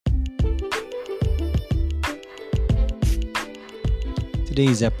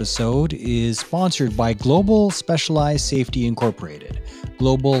Today's episode is sponsored by Global Specialized Safety Incorporated,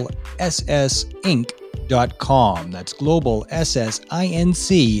 globalssinc.com. That's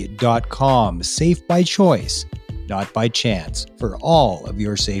globalssinc.com. Safe by choice, not by chance, for all of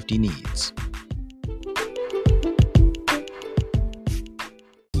your safety needs.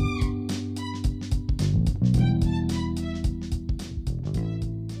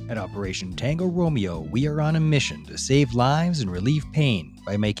 At Operation Tango Romeo, we are on a mission to save lives and relieve pain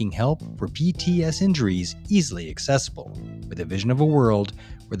by making help for PTS injuries easily accessible, with a vision of a world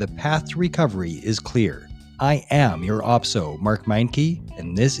where the path to recovery is clear. I am your OPSO, Mark Meinke,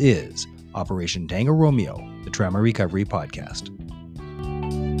 and this is Operation Tango Romeo, the Trauma Recovery Podcast.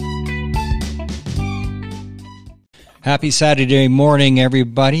 Happy Saturday morning,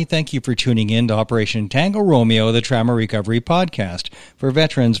 everybody. Thank you for tuning in to Operation Tango Romeo, the Trauma Recovery Podcast for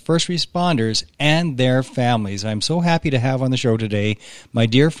veterans, first responders, and their families. I'm so happy to have on the show today my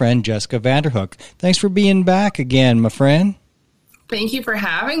dear friend, Jessica Vanderhook. Thanks for being back again, my friend. Thank you for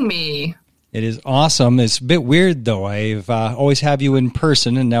having me. It is awesome. It's a bit weird, though. I've always have you in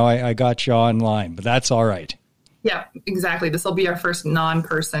person, and now I got you online, but that's all right. Yeah, exactly. This will be our first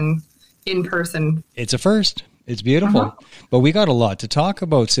non-person, in-person. It's a first. It's beautiful. But we got a lot to talk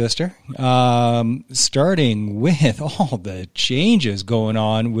about, sister. Starting with all the changes going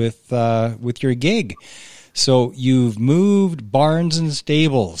on with your gig. So you've moved Barns and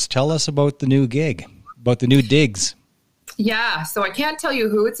Stables. Tell us about the new gig, about the new digs. Yeah, so I can't tell you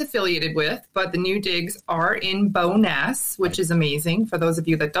who it's affiliated with, but the new digs are in Bowness, which is amazing. For those of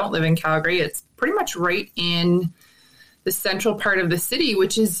you that don't live in Calgary, it's pretty much right in the central part of the city,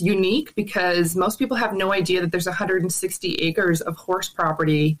 which is unique because most people have no idea that there's 160 acres of horse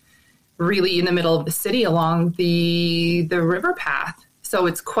property really in the middle of the city along the river path. So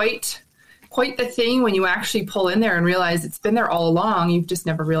it's quite the thing when you actually pull in there and realize it's been there all along. You've just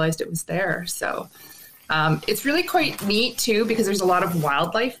never realized it was there. So it's really quite neat too, because there's a lot of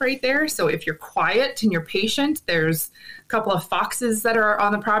wildlife right there. So if you're quiet and you're patient, there's a couple of foxes that are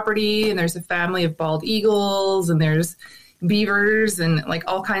on the property, and there's a family of bald eagles, and there's beavers and like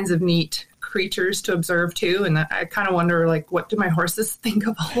all kinds of neat creatures to observe too. And I kind of wonder, like, what do my horses think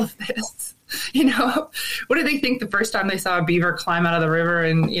of all of this? You know, what do they think the first time they saw a beaver climb out of the river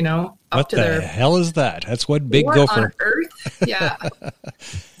and, you know, up what to the their hell is that? That's one big what gopher on earth. Yeah.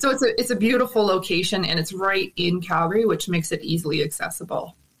 So it's a beautiful location, and it's right in Calgary, which makes it easily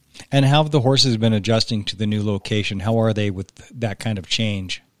accessible. And how have the horses been adjusting to the new location? How are they with that kind of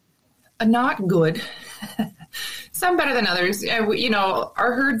change? Not good. Some better than others. You know,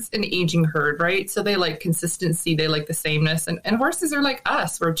 our herd's an aging herd, right? So they like consistency. They like the sameness. And horses are like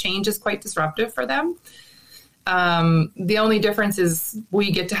us, where change is quite disruptive for them. The only difference is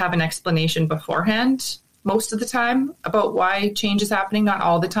we get to have an explanation beforehand most of the time about why change is happening, not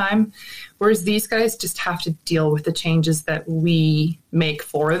all the time. Whereas these guys just have to deal with the changes that we make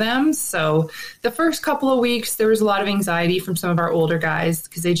for them. So the first couple of weeks, there was a lot of anxiety from some of our older guys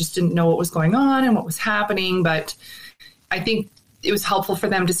because they just didn't know what was going on and what was happening. But I think it was helpful for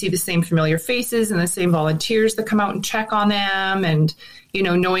them to see the same familiar faces and the same volunteers that come out and check on them. And, you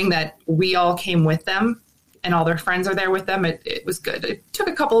know, knowing that we all came with them and all their friends are there with them, it was good. It took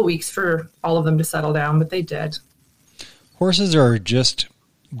a couple of weeks for all of them to settle down, but they did. Horses are just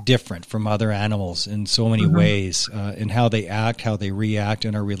different from other animals in so many ways, in how they act, how they react,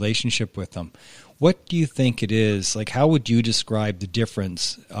 and our relationship with them. What do you think it is? Like, how would you describe the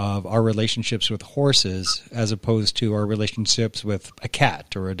difference of our relationships with horses as opposed to our relationships with a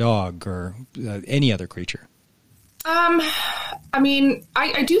cat or a dog or any other creature? I mean,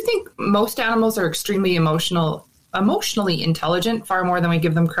 I do think most animals are extremely emotionally intelligent, far more than we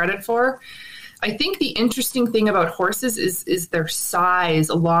give them credit for. I think the interesting thing about horses is their size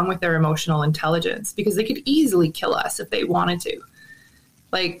along with their emotional intelligence, because they could easily kill us if they wanted to.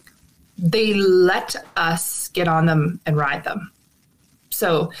 Like, they let us get on them and ride them.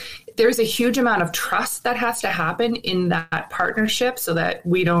 So there's a huge amount of trust that has to happen in that partnership so that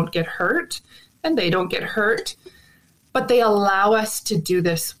we don't get hurt and they don't get hurt. But they allow us to do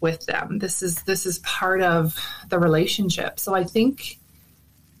this with them. This is part of the relationship. So I think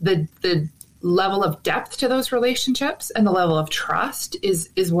the level of depth to those relationships and the level of trust is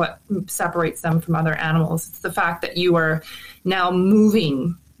what separates them from other animals. It's the fact that you are now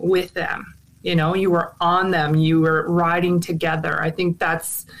moving with them. You know, you were on them, you were riding together. I think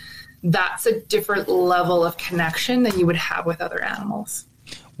that's a different level of connection than you would have with other animals.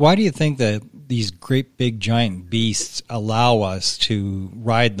 Why do you think that these great big giant beasts allow us to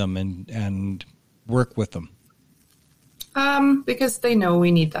ride them and work with them? Because they know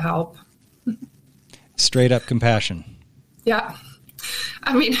we need the help. Straight up compassion. Yeah.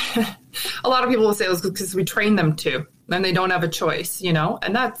 I mean, a lot of people will say it was because we train them to, and they don't have a choice,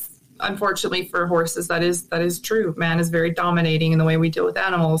 and that's unfortunately for horses, that is true. Man is very dominating in the way we deal with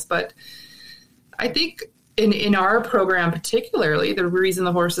animals. But I think in our program particularly, the reason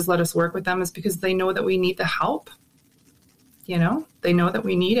the horses let us work with them is because they know that we need the help. They know that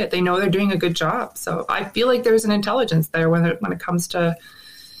we need it. They know they're doing a good job. So I feel like there's an intelligence there when it comes to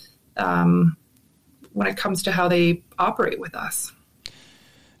how they operate with us.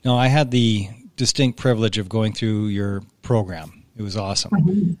 No, I had the distinct privilege of going through your program. It was awesome.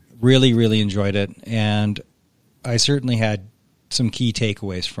 Mm-hmm. Really, really enjoyed it. And I certainly had some key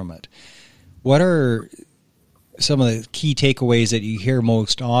takeaways from it. What are some of the key takeaways that you hear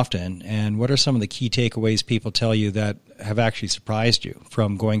most often, and what are some of the key takeaways people tell you that have actually surprised you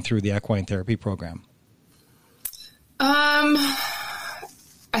from going through the equine therapy program?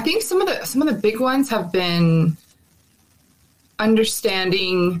 I think some of the big ones have been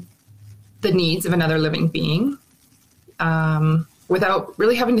understanding the needs of another living being without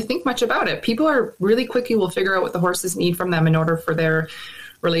really having to think much about it. People are really quickly will figure out what the horses need from them in order for their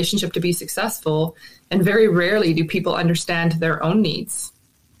relationship to be successful. And very rarely do people understand their own needs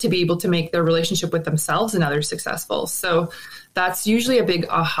to be able to make their relationship with themselves and others successful. So that's usually a big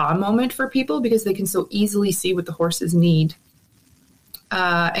aha moment for people because they can so easily see what the horses need.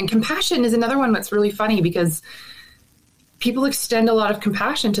 And compassion is another one that's really funny because people extend a lot of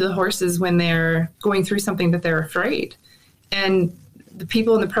compassion to the horses when they're going through something that they're afraid. And the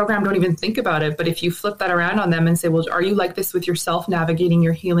people in the program don't even think about it. But if you flip that around on them and say, well, are you like this with yourself navigating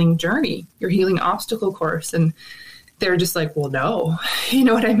your healing journey, your healing obstacle course? And they're just like, well, no, you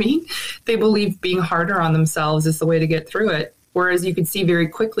know what I mean? They believe being harder on themselves is the way to get through it. Whereas you can see very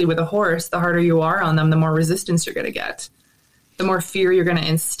quickly with a horse, the harder you are on them, the more resistance you're going to get, the more fear you're going to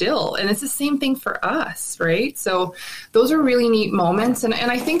instill. And it's the same thing for us, right? So those are really neat moments. And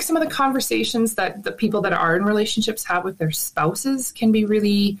I think some of the conversations that the people that are in relationships have with their spouses can be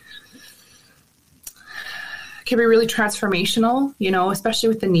really transformational, especially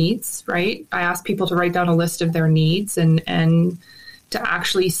with the needs, right? I ask people to write down a list of their needs and to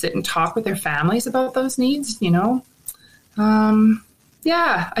actually sit and talk with their families about those needs,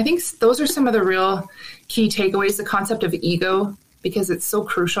 I think those are some of the real key takeaways, the concept of ego, because it's so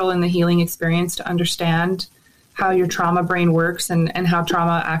crucial in the healing experience to understand how your trauma brain works and how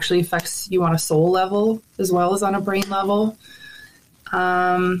trauma actually affects you on a soul level as well as on a brain level.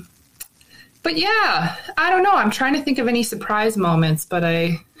 But yeah, I don't know. I'm trying to think of any surprise moments, but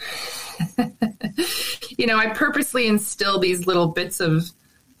I purposely instill these little bits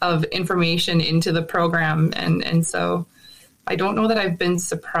of information into the program. And so I don't know that I've been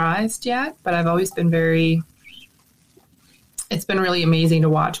surprised yet, but I've always been it's been really amazing to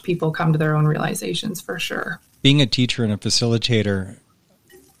watch people come to their own realizations for sure. Being a teacher and a facilitator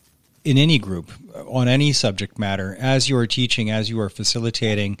in any group, on any subject matter, as you are teaching, as you are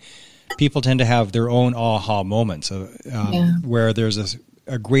facilitating, people tend to have their own aha moments where there's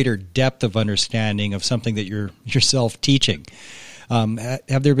a greater depth of understanding of something that you're yourself teaching.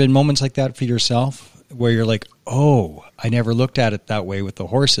 Have there been moments like that for yourself where you're like, oh, I never looked at it that way with the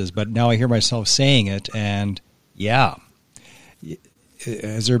horses, but now I hear myself saying it, and yeah.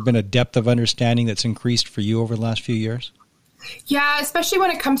 Has there been a depth of understanding that's increased for you over the last few years? Yeah, especially when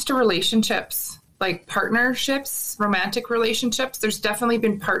it comes to relationships, like partnerships, romantic relationships. There's definitely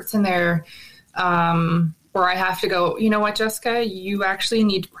been parts in there where I have to go, you know what, Jessica, you actually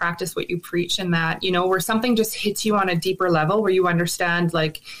need to practice what you preach in that, where something just hits you on a deeper level where you understand,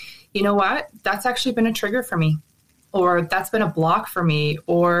 like, you know what, that's actually been a trigger for me, or that's been a block for me,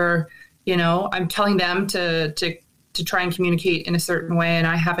 or, I'm telling them to try and communicate in a certain way and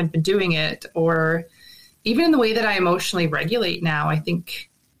I haven't been doing it, or even in the way that I emotionally regulate now, I think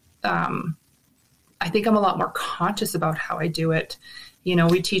I'm a lot more conscious about how I do it.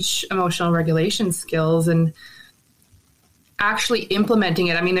 We teach emotional regulation skills and actually implementing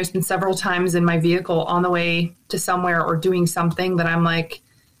it. I mean, there's been several times in my vehicle on the way to somewhere or doing something that I'm like,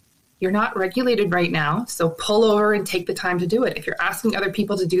 you're not regulated right now, so pull over and take the time to do it. If you're asking other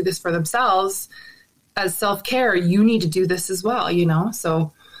people to do this for themselves as self-care, you need to do this as well,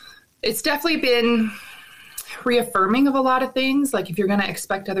 So it's definitely been reaffirming of a lot of things. Like if you're going to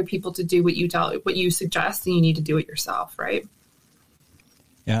expect other people to do what you suggest, then you need to do it yourself, right?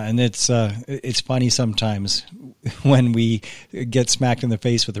 Yeah, and it's funny sometimes when we get smacked in the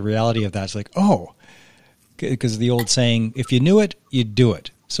face with the reality of that. It's like, oh, because the old saying, if you knew it, you'd do it.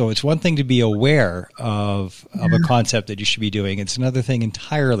 So it's one thing to be aware of a concept that you should be doing. It's another thing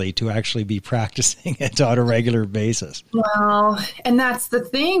entirely to actually be practicing it on a regular basis. Well, and that's the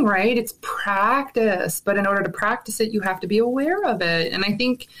thing, right? It's practice. But in order to practice it, you have to be aware of it. And I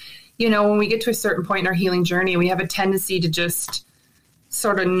think, when we get to a certain point in our healing journey, we have a tendency to just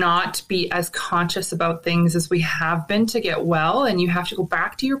sort of not be as conscious about things as we have been to get well. And you have to go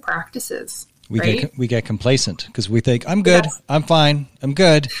back to your practices. We get complacent because we think, I'm good, yes. I'm fine, I'm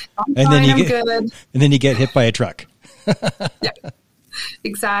good. And then you get hit by a truck. Yeah,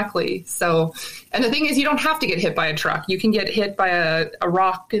 exactly. So, and the thing is, you don't have to get hit by a truck. You can get hit by a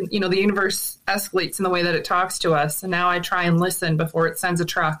rock, and, the universe escalates in the way that it talks to us. And now I try and listen before it sends a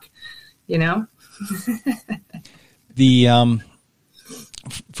truck,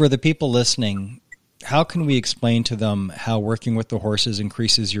 For the people listening, how can we explain to them how working with the horses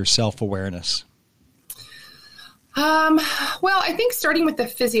increases your self-awareness? Well, I think starting with the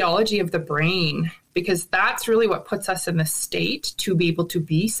physiology of the brain, because that's really what puts us in the state to be able to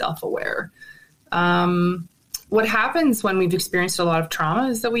be self-aware. What happens when we've experienced a lot of trauma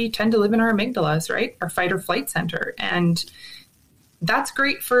is that we tend to live in our amygdalas, right? Our fight or flight center. And that's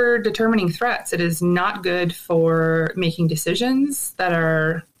great for determining threats. It is not good for making decisions that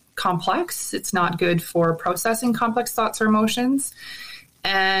are complex. It's not good for processing complex thoughts or emotions.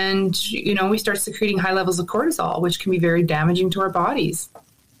 And, we start secreting high levels of cortisol, which can be very damaging to our bodies.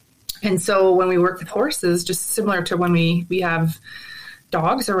 And so when we work with horses, just similar to when we have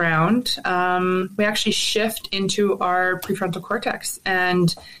dogs around, we actually shift into our prefrontal cortex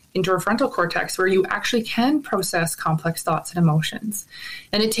and into our frontal cortex, where you actually can process complex thoughts and emotions.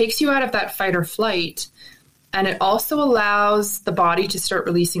 And it takes you out of that fight or flight. And it also allows the body to start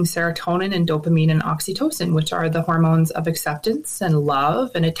releasing serotonin and dopamine and oxytocin, which are the hormones of acceptance and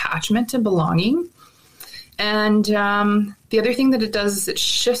love and attachment and belonging. And the other thing that it does is it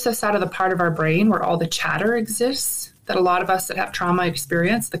shifts us out of the part of our brain where all the chatter exists that a lot of us that have trauma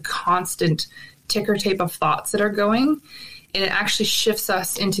experience, the constant ticker tape of thoughts that are going. And it actually shifts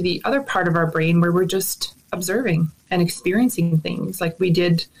us into the other part of our brain where we're just observing and experiencing things like we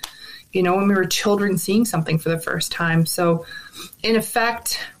did when we were children seeing something for the first time. So in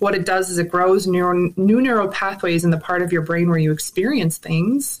effect, what it does is it grows new neural pathways in the part of your brain where you experience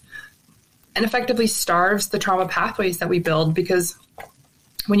things, and effectively starves the trauma pathways that we build, because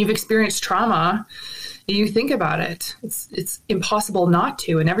when you've experienced trauma, you think about it. It's impossible not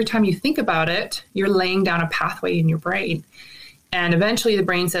to. And every time you think about it, you're laying down a pathway in your brain. And eventually the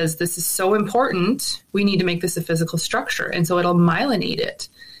brain says, this is so important, we need to make this a physical structure. And so it'll myelinate it.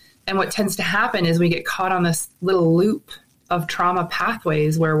 And what tends to happen is we get caught on this little loop of trauma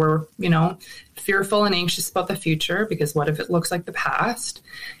pathways where we're, fearful and anxious about the future, because what if it looks like the past?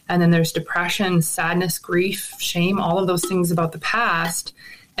 And then there's depression, sadness, grief, shame, all of those things about the past.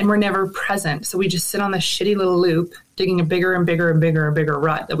 And we're never present. So we just sit on this shitty little loop, digging a bigger and bigger and bigger and bigger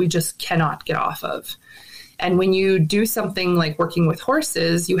rut that we just cannot get off of. And when you do something like working with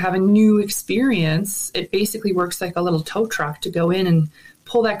horses, you have a new experience. It basically works like a little tow truck to go in and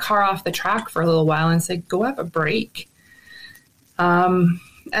pull that car off the track for a little while and say, go have a break.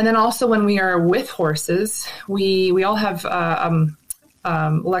 And then also when we are with horses, we all have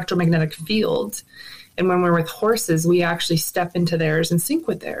electromagnetic fields. And when we're with horses, we actually step into theirs and sync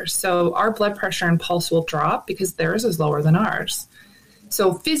with theirs. So our blood pressure and pulse will drop because theirs is lower than ours.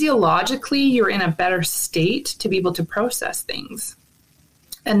 So physiologically, you're in a better state to be able to process things.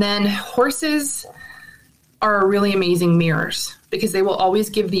 And then horses are really amazing mirrors because they will always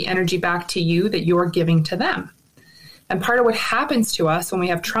give the energy back to you that you're giving to them. And part of what happens to us when we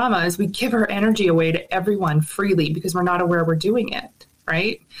have trauma is we give our energy away to everyone freely because we're not aware we're doing it,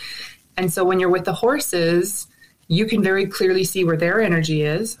 right? And so when you're with the horses, you can very clearly see where their energy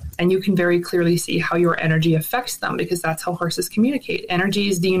is, and you can very clearly see how your energy affects them, because that's how horses communicate. Energy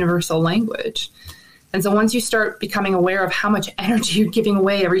is the universal language. And so once you start becoming aware of how much energy you're giving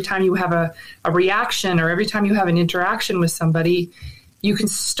away every time you have a reaction or every time you have an interaction with somebody, you can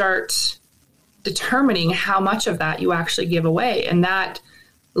start determining how much of that you actually give away. And that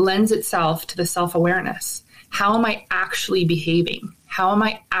lends itself to the self-awareness. How am I actually behaving? How am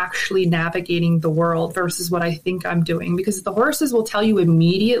I actually navigating the world versus what I think I'm doing? Because the horses will tell you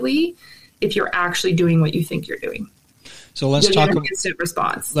immediately if you're actually doing what you think you're doing. So let's talk about instant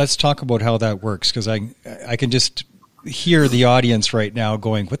response. Let's talk about how that works, because I can just hear the audience right now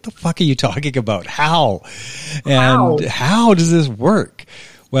going, "What the fuck are you talking about? How? And how does this work?"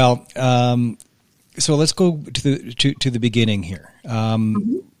 Well, so let's go to the beginning here.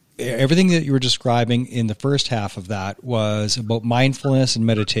 everything that you were describing in the first half of that was about mindfulness and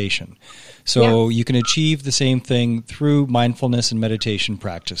meditation. So you can achieve the same thing through mindfulness and meditation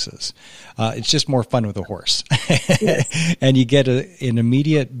practices. It's just more fun with a horse. Yes. And you get an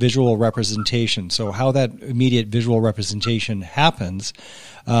immediate visual representation. So how that immediate visual representation happens,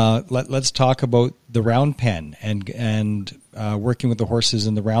 let's talk about the round pen and working with the horses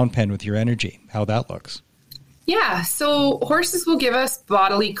in the round pen with your energy, how that looks. Yeah, so horses will give us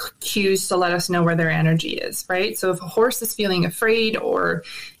bodily cues to let us know where their energy is, right? So if a horse is feeling afraid or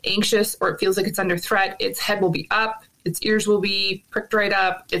anxious, or it feels like it's under threat, its head will be up, its ears will be pricked right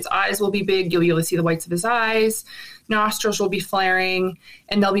up, its eyes will be big, you'll be able to see the whites of his eyes, nostrils will be flaring,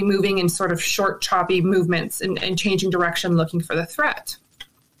 and they'll be moving in sort of short, choppy movements and changing direction, looking for the threat.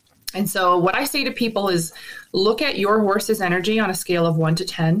 And so what I say to people is look at your horse's energy on a scale of 1 to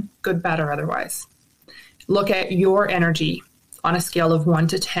 10, good, bad, or otherwise. Look at your energy on a scale of 1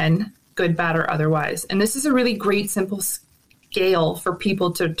 to 10, good, bad, or otherwise. And this is a really great, simple scale for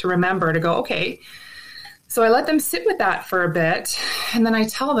people to remember, to go, okay. So I let them sit with that for a bit. And then I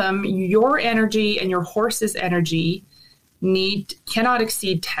tell them your energy and your horse's energy cannot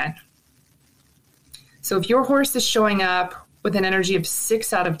exceed 10. So if your horse is showing up with an energy of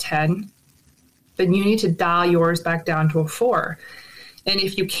 6 out of 10, then you need to dial yours back down to a 4. And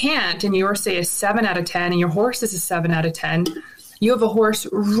if you can't, and you're, say, a 7 out of 10, and your horse is a 7 out of 10, you have a horse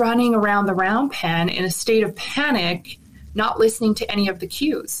running around the round pen in a state of panic, not listening to any of the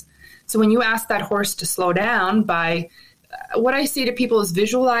cues. So when you ask that horse to slow down what I say to people is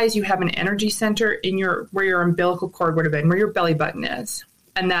visualize you have an energy center in where your umbilical cord would have been, where your belly button is.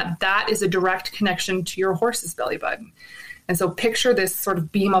 And that is a direct connection to your horse's belly button. And so picture this sort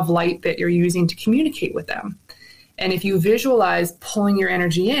of beam of light that you're using to communicate with them. And if you visualize pulling your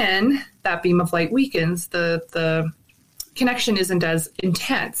energy in, that beam of light weakens, the connection isn't as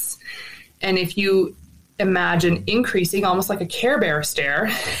intense. And if you imagine increasing, almost like a Care Bear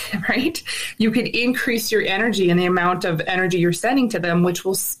stare, right? You could increase your energy and the amount of energy you're sending to them, which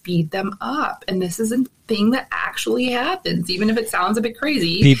will speed them up. And this is a thing that actually happens, even if it sounds a bit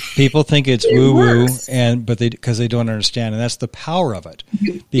crazy. People think it's woo-woo, because they don't understand, and that's the power of it.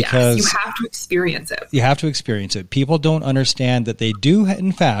 Because you have to experience it. You have to experience it. People don't understand that they do,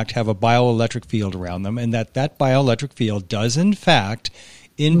 in fact, have a bioelectric field around them, and that bioelectric field does, in fact,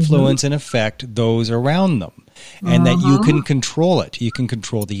 influence and affect those around them, and that you can control it. You can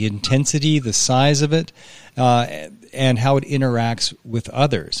control the intensity, the size of it, and how it interacts with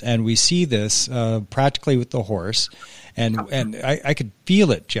others. And we see this practically with the horse, and I could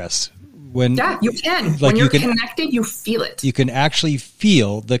feel it, Jess. You can. When you're connected, you feel it. You can actually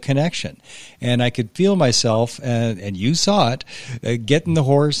feel the connection. And I could feel myself, and you saw it, getting the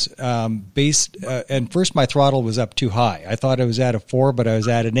horse and first my throttle was up too high. I thought I was at a 4, but I was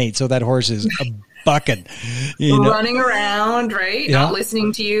at an 8. So that horse is bucking. Running around, right? Yeah. Not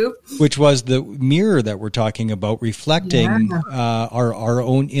listening to you. Which was the mirror that we're talking about, reflecting our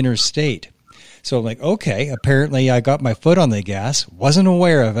own inner state. So I'm like, okay, apparently I got my foot on the gas, wasn't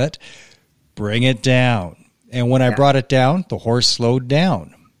aware of it. Bring it down. And when I brought it down, the horse slowed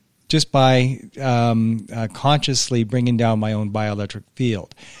down just by consciously bringing down my own bioelectric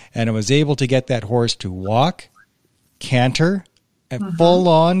field. And I was able to get that horse to walk, canter, and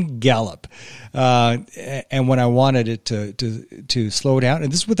full-on gallop. And when I wanted it to slow down,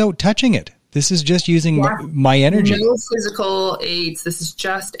 and this is without touching it. This is just using my energy. No physical aids. This is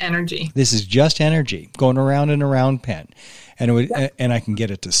just energy. This is just energy going around and around pen. And I can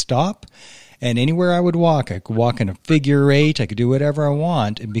get it to stop. And anywhere I would walk, I could walk in a figure 8. I could do whatever I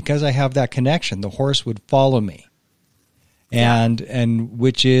want. And because I have that connection, the horse would follow me. And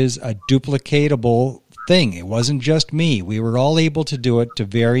which is a duplicatable thing. It wasn't just me. We were all able to do it to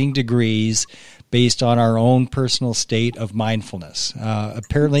varying degrees based on our own personal state of mindfulness.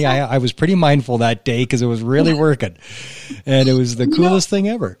 Apparently, I was pretty mindful that day because it was really working. And it was the coolest thing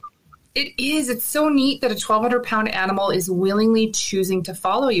ever. It is. It's so neat that a 1,200-pound animal is willingly choosing to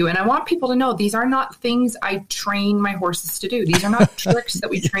follow you. And I want people to know these are not things I train my horses to do. These are not tricks that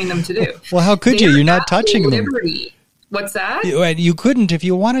we train them to do. Well, how could you? You're not touching them. What's that? You couldn't if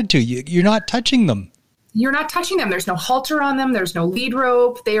you wanted to. You're not touching them. You're not touching them. There's no halter on them. There's no lead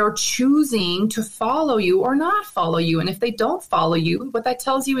rope. They are choosing to follow you or not follow you. And if they don't follow you, what that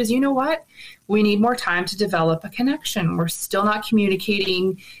tells you is, you know what? We need more time to develop a connection. We're still not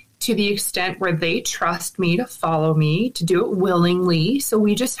communicating to the extent where they trust me to follow me, to do it willingly. So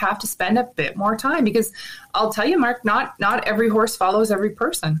we just have to spend a bit more time, because I'll tell you, Mark, not every horse follows every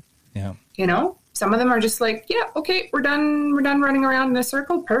person. Yeah. Some of them are just like, yeah, okay, we're done running around in a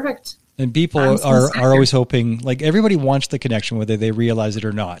circle. Perfect. And people are always hoping, like everybody wants the connection, whether they realize it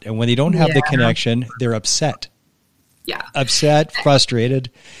or not. And when they don't have the connection, they're upset. Yeah. Upset,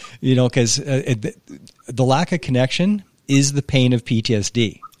 frustrated, because the lack of connection is the pain of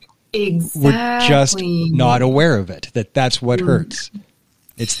PTSD. Exactly. We're just not aware of it, that's what hurts.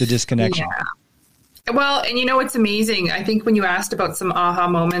 It's the disconnection. Yeah. Well, and it's amazing. I think when you asked about some aha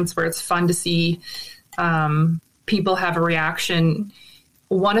moments where it's fun to see people have a reaction,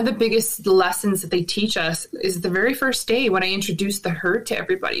 one of the biggest lessons that they teach us is the very first day when I introduce the herd to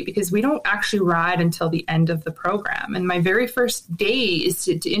everybody, because we don't actually ride until the end of the program. And my very first day is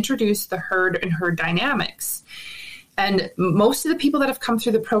to introduce the herd and herd dynamics. And most of the people that have come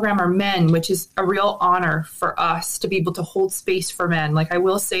through the program are men, which is a real honor for us to be able to hold space for men. Like, I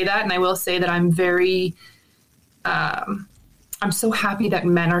will say that, and I will say that I'm very, I'm so happy that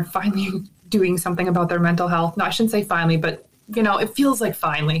men are finally doing something about their mental health. No, I shouldn't say finally, but it feels like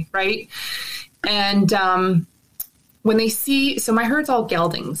finally, right? And when they see, so my herd's all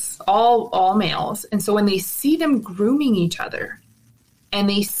geldings, all males. And so when they see them grooming each other and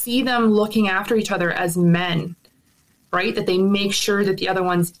they see them looking after each other as men, right? That they make sure that the other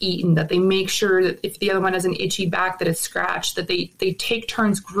one's eaten, that they make sure that if the other one has an itchy back, that it's scratched, that they take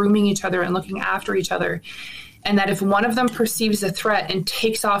turns grooming each other and looking after each other. And that if one of them perceives a threat and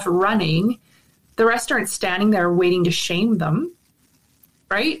takes off running, the rest aren't standing there waiting to shame them,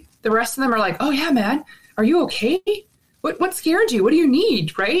 right? The rest of them are like, oh yeah, man, are you okay? What scared you? What do you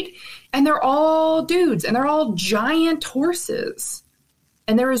need, right? And they're all dudes and they're all giant horses.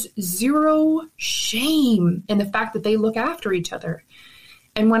 And there is zero shame in the fact that they look after each other.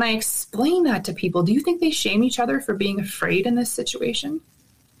 And when I explain that to people, do you think they shame each other for being afraid in this situation?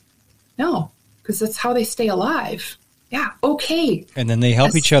 No, because that's how they stay alive. Yeah, okay. And then they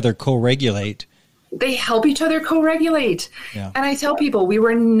help each other co-regulate. They help each other co-regulate. Yeah. And I tell people, we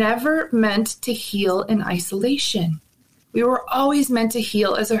were never meant to heal in isolation. We were always meant to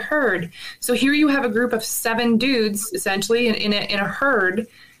heal as a herd. So here you have a group of 7 dudes, essentially, in a herd.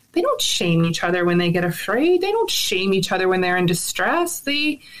 They don't shame each other when they get afraid. They don't shame each other when they're in distress.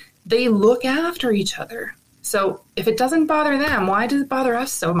 They look after each other. So if it doesn't bother them, why does it bother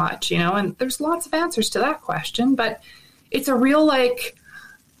us so much? And there's lots of answers to that question, but it's a real like,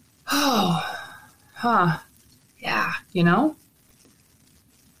 oh, huh, yeah,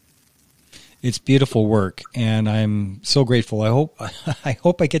 It's beautiful work, and I'm so grateful. I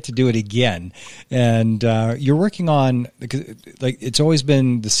hope I get to do it again. And you're working on, like, it's always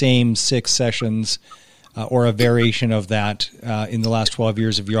been the same 6 sessions or a variation of that in the last 12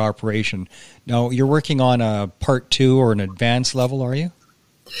 years of your operation. Now, you're working on a part 2 or an advanced level, are you?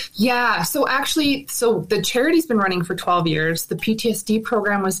 Yeah. So the charity's been running for 12 years. The PTSD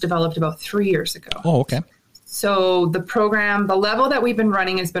program was developed about 3 years ago. Oh, okay. So the program, the level that we've been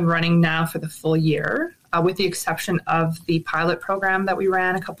running has been running now for the full year, with the exception of the pilot program that we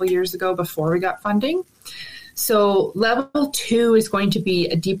ran a couple of years ago before we got funding. So level 2 is going to be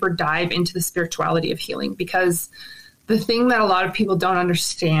a deeper dive into the spirituality of healing, because the thing that a lot of people don't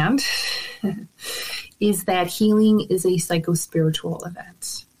understand is that healing is a psycho-spiritual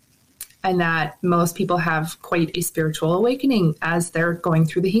event, and that most people have quite a spiritual awakening as they're going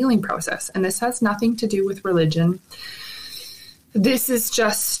through the healing process. And this has nothing to do with religion. This is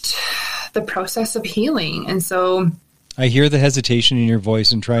just the process of healing. And so I hear the hesitation in your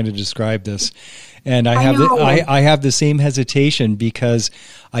voice in trying to describe this. And I have the same hesitation, because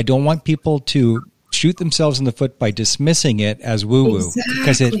I don't want people to shoot themselves in the foot by dismissing it as woo-woo,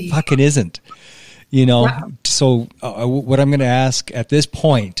 because it fucking isn't. Yeah. So what I'm going to ask at this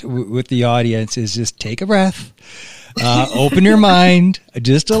point with the audience is just take a breath, open your mind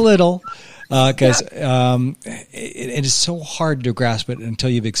just a little, because it is so hard to grasp it until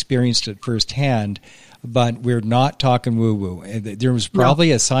you've experienced it firsthand. But we're not talking woo-woo. There was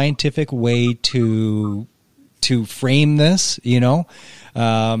probably a scientific way to frame this,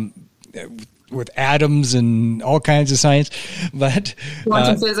 with atoms and all kinds of science, but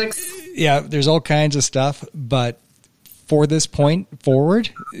quantum physics. Yeah, there's all kinds of stuff. But for this point forward,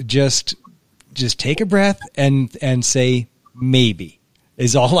 just take a breath and say maybe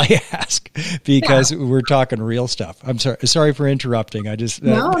is all I ask, because we're talking real stuff. I'm sorry for interrupting. I just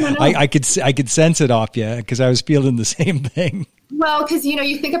no. I could sense it off you, because I was feeling the same thing. Well, because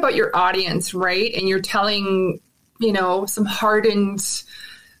you think about your audience, right? And you're telling some hardened,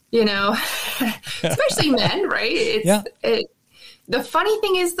 especially men, right? The funny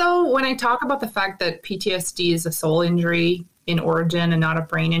thing is, though, when I talk about the fact that PTSD is a soul injury in origin and not a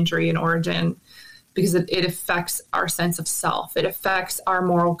brain injury in origin, because it affects our sense of self. It affects our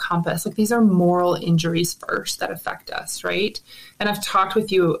moral compass. Like, these are moral injuries first that affect us, right? And I've talked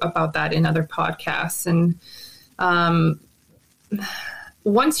with you about that in other podcasts. And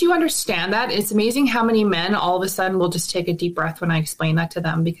once you understand that, it's amazing how many men all of a sudden will just take a deep breath when I explain that to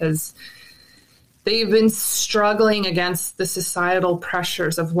them, because they've been struggling against the societal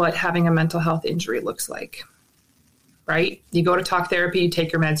pressures of what having a mental health injury looks like, right? You go to talk therapy, you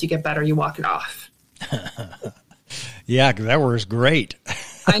take your meds, you get better, you walk it off. Yeah, because that works great.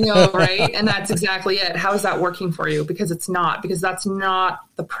 I know, right? And that's exactly it. How is that working for you? Because it's not, because that's not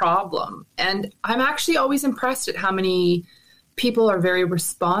the problem. And I'm actually always impressed at how many people are very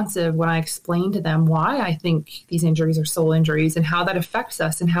responsive when I explain to them why I think these injuries are soul injuries and how that affects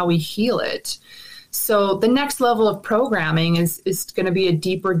us and how we heal it. So the next level of programming is going to be a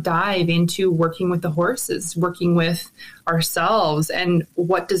deeper dive into working with the horses, working with ourselves, and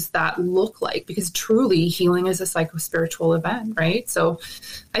what does that look like? Because truly healing is a psychospiritual event, right? So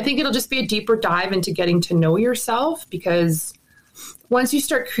I think it'll just be a deeper dive into getting to know yourself, because once you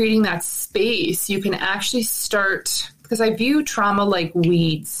start creating that space, you can actually start, because I view trauma like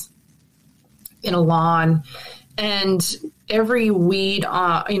weeds in a lawn. And every weed,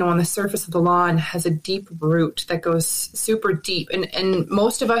 on the surface of the lawn has a deep root that goes super deep. And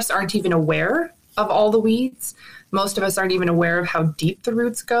most of us aren't even aware of all the weeds. Most of us aren't even aware of how deep the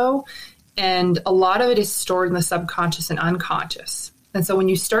roots go. And a lot of it is stored in the subconscious and unconscious. And so when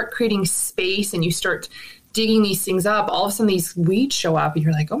you start creating space and you start digging these things up, all of a sudden these weeds show up and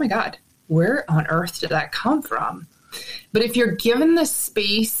you're like, oh my God, where on earth did that come from? But if you're given the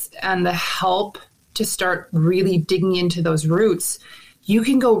space and the help to start really digging into those roots, you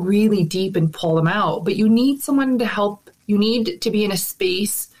can go really deep and pull them out. But you need someone to help. You need to be in a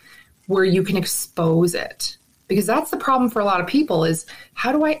space where you can expose it. Because that's the problem for a lot of people, is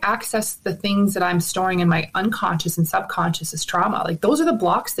how do I access the things that I'm storing in my unconscious and subconscious as trauma? Like, those are the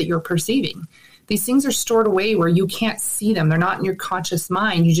blocks that you're perceiving. These things are stored away where you can't see them. They're not in your conscious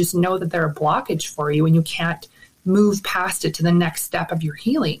mind. You just know that they're a blockage for you and you can't move past it to the next step of your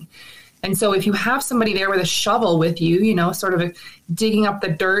healing. And so if you have somebody there with a shovel with you, sort of digging up the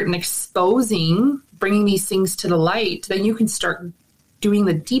dirt and exposing, bringing these things to the light, then you can start doing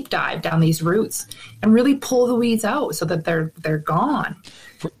the deep dive down these roots and really pull the weeds out so that they're gone.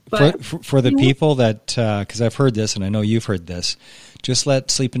 For the people that, because I've heard this and I know you've heard this, just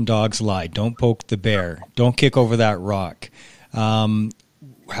let sleeping dogs lie. Don't poke the bear. Don't kick over that rock.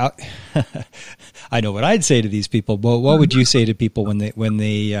 How I know what I'd say to these people, but what would you say to people when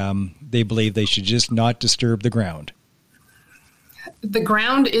they believe they should just not disturb the ground? The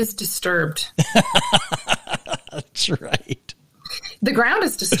ground is disturbed. That's right. The ground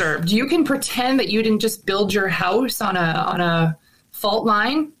is disturbed. You can pretend that you didn't just build your house on a fault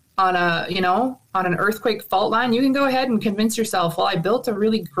line, on an earthquake fault line. You can go ahead and convince yourself, well, I built a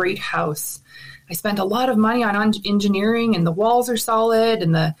really great house. I spent a lot of money on engineering, and the walls are solid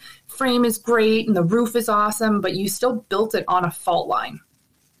and the frame is great and the roof is awesome, but you still built it on a fault line.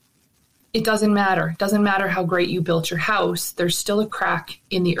 It doesn't matter. It doesn't matter how great you built your house. There's still a crack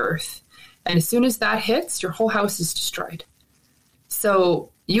in the earth. And as soon as that hits, your whole house is destroyed.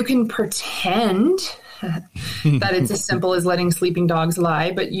 So you can pretend that it's as simple as letting sleeping dogs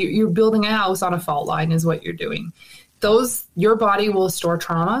lie, but you're building a house on a fault line is what you're doing. Your body will store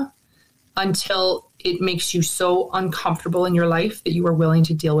trauma until it makes you so uncomfortable in your life that you are willing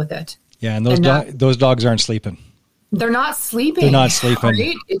to deal with it. Yeah, and those dogs aren't sleeping. They're not sleeping. They're not sleeping.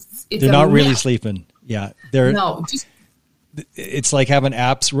 Right? They're not really sleeping. Yeah, it's like having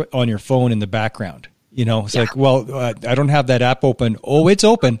apps on your phone in the background. It's like, well, I don't have that app open. Oh, it's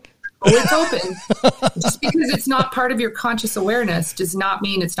open. Oh, it's open. Just because it's not part of your conscious awareness does not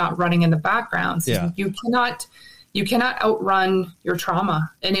mean it's not running in the background. So yeah. You cannot outrun your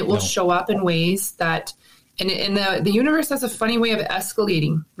trauma, and it will show up in ways that, and the universe has a funny way of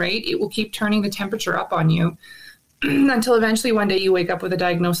escalating, right? It will keep turning the temperature up on you until eventually one day you wake up with a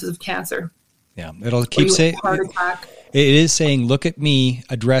diagnosis of cancer. Yeah, it'll keep saying, heart attack. It is saying, look at me,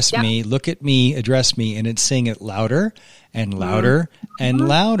 address me, look at me, address me, and it's saying it louder and louder and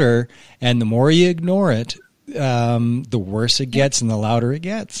louder, and the more you ignore it, the worse it gets and the louder it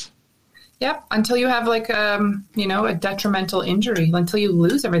gets. Yep, until you have a detrimental injury, until you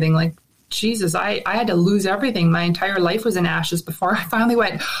lose everything. Like, Jesus, I had to lose everything. My entire life was in ashes before I finally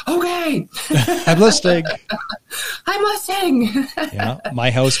went, okay. I'm listening. I'm listening. Yeah, my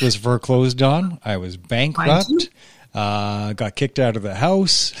house was foreclosed on. I was bankrupt. Got kicked out of the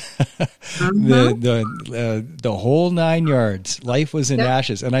house. The whole 9 yards. Life was in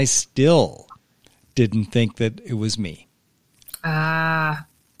ashes, and I still didn't think that it was me.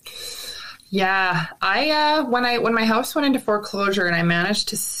 Yeah, I when my house went into foreclosure and I managed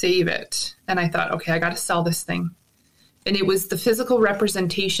to save it, and I thought, okay, I got to sell this thing. And it was the physical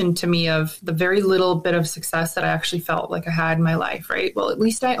representation to me of the very little bit of success that I actually felt like I had in my life, right? Well, at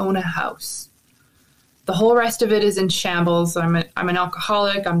least I own a house. The whole rest of it is in shambles. I'm an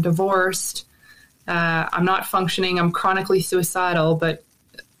alcoholic. I'm divorced. I'm not functioning. I'm chronically suicidal, but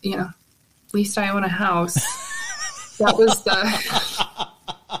at least I own a house. That was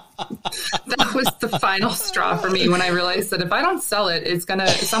the final straw for me when I realized that if I don't sell it,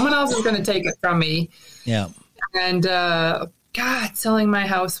 someone else is gonna take it from me. Yeah. And God, selling my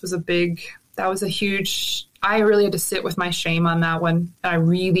house was a huge. I really had to sit with my shame on that one. I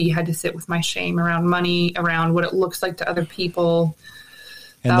really had to sit with my shame around money, around what it looks like to other people.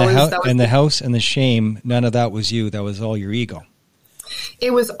 And the house and the shame, none of that was you. That was all your ego.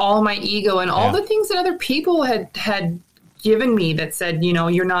 It was all my ego and all the things that other people had given me that said,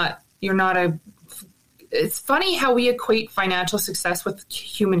 you're not it's funny how we equate financial success with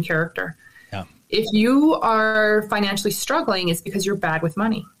human character. Yeah. If you are financially struggling, it's because you're bad with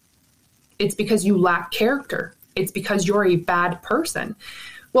money. It's because you lack character. It's because you're a bad person.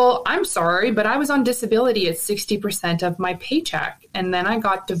 Well, I'm sorry, but I was on disability at 60% of my paycheck. And then I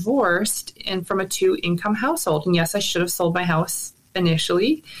got divorced and from a 2-income household. And yes, I should have sold my house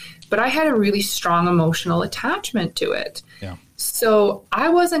initially, but I had a really strong emotional attachment to it. Yeah. So I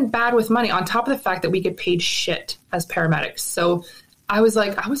wasn't bad with money on top of the fact that we get paid shit as paramedics. So I was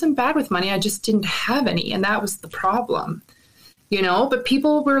like, I wasn't bad with money. I just didn't have any. And that was the problem, but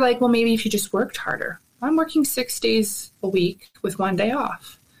people were like, well, maybe if you just worked harder. I'm working 6 days a week with 1 day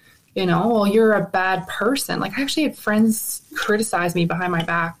off. Well, you're a bad person. Like I actually had friends criticize me behind my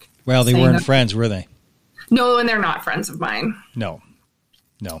back. Well, they weren't friends, were they? No, and they're not friends of mine. No.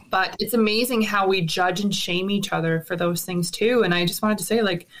 But it's amazing how we judge and shame each other for those things too. And I just wanted to say,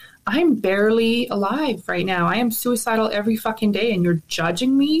 like, I'm barely alive right now. I am suicidal every fucking day, and you're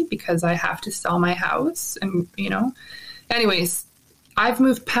judging me because I have to sell my house. And, anyways, I've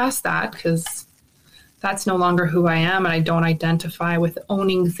moved past that because that's no longer who I am. And I don't identify with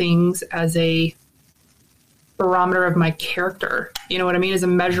owning things as a barometer of my character. You know what I mean? As a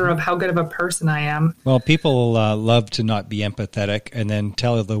measure of how good of a person I am. Well, people love to not be empathetic and then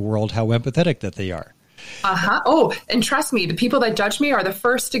tell the world how empathetic that they are. Oh, and trust me, the people that judge me are the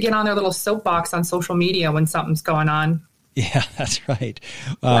first to get on their little soapbox on social media when something's going on. Yeah, that's right.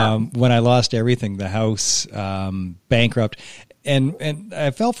 When I lost everything, the house, bankrupt, and I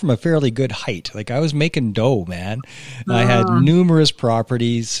fell from a fairly good height. Like I was making dough, man. I had numerous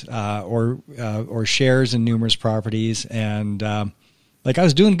properties, or shares in numerous properties, and like I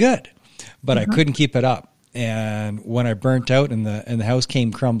was doing good, but I couldn't keep it up. And when I burnt out and the house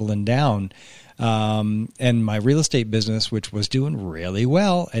came crumbling down, and my real estate business, which was doing really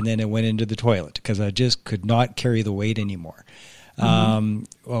well, and then it went into the toilet because I just could not carry the weight anymore. Well,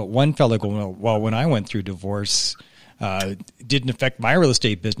 one fellow going, well, when I went through divorce, didn't affect my real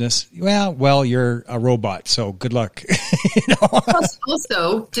estate business. Well, you're a robot, so good luck.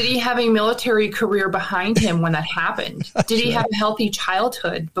 Also, did he have a military career behind him when that happened? Did he have a healthy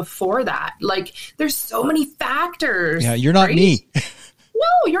childhood before that? Like, there's so many factors. Yeah, you're not me.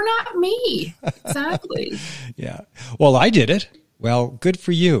 No, you're not me. Exactly. Yeah. Well, I did it. Well, good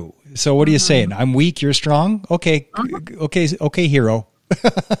for you. So what are you saying? I'm weak, you're strong? Okay. Okay, hero.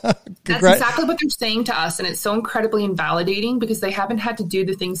 That's exactly what they're saying to us. And it's so incredibly invalidating because they haven't had to do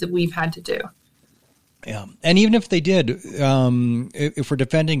the things that we've had to do. Yeah. And even if they did, if we're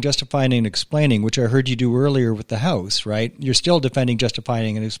defending, justifying, and explaining, which I heard you do earlier with the house, right? You're still defending,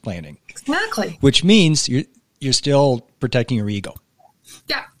 justifying, and explaining. Exactly. Which means you're still protecting your ego.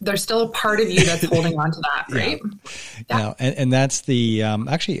 Yeah, there's still a part of you that's holding on to that, right? Yeah. And that's the,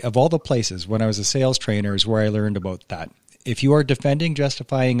 actually, of all the places, when I was a sales trainer is where I learned about that. If you are defending,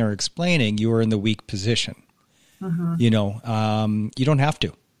 justifying, or explaining, you are in the weak position. You don't have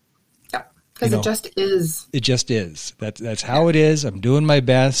to. Yeah, because it just is. It just is. That's how it is. I'm doing my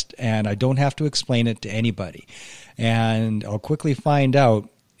best, and I don't have to explain it to anybody. And I'll quickly find out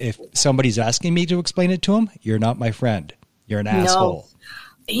if somebody's asking me to explain it to them, you're not my friend. You're an asshole.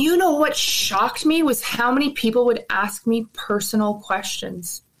 You know what shocked me was how many people would ask me personal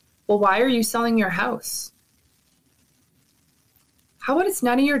questions. Well, why are you selling your house? How about it's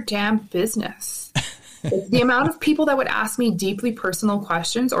none of your damn business? The amount of people that would ask me deeply personal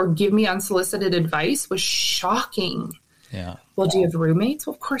questions or give me unsolicited advice was shocking. Yeah. Well, do you have roommates?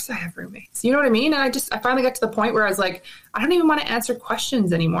 Well, of course I have roommates. You know what I mean? And I finally got to the point where I was like, I don't even want to answer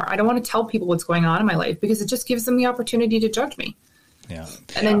questions anymore. I don't want to tell people what's going on in my life because it just gives them the opportunity to judge me. Yeah.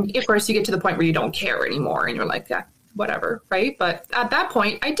 And then, of course, you get to the point where you don't care anymore. And you're like, yeah, whatever, right? But at that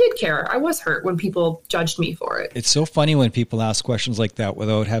point, I did care. I was hurt when people judged me for it. It's so funny when people ask questions like that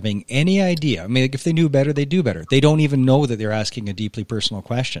without having any idea. I mean, like if they knew better, they do better. They don't even know that they're asking a deeply personal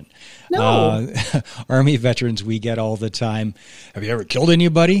question. No. Army veterans, we get all the time, have you ever killed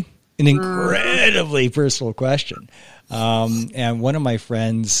anybody? An incredibly personal question. And one of my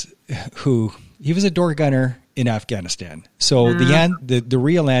friends he was a door gunner in Afghanistan. So the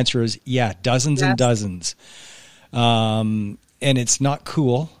real answer is, dozens and dozens. And it's not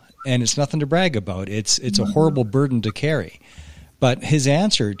cool, and it's nothing to brag about. It's a horrible burden to carry. But his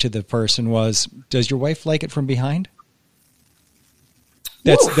answer to the person was, does your wife like it from behind?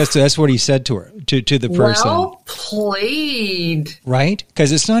 That's what he said to her, to the person. Well played. Right?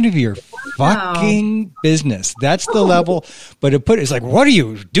 Because it's none of your fucking business. That's the level. But it's like, what are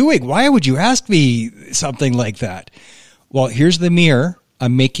you doing? Why would you ask me something like that? Well, here's the mirror.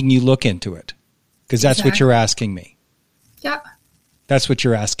 I'm making you look into it. Because that's what you're asking me. Yeah. That's what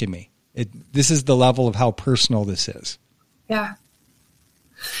you're asking me. This is the level of how personal this is. Yeah.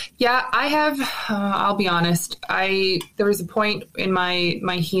 Yeah, I have, I'll be honest, there was a point in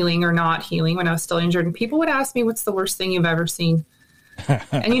my healing or not healing when I was still injured, and people would ask me, what's the worst thing you've ever seen?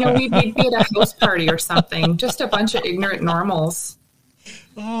 And, we'd be at a house party or something, just a bunch of ignorant normals.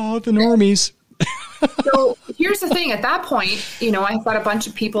 Oh, the normies. So here's the thing. At that point, I've got a bunch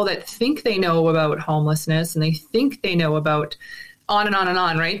of people that think they know about homelessness, and they think they know about on and on and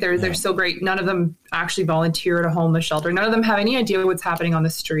on, right? They're so great. None of them actually volunteer at a homeless shelter. None of them have any idea what's happening on the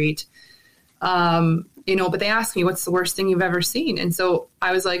street. But they ask me, what's the worst thing you've ever seen? And so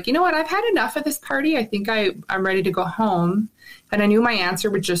I was like, you know what? I've had enough of this party. I think I'm ready to go home. And I knew my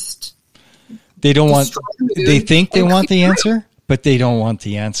answer would just they think they want the answer, but they don't want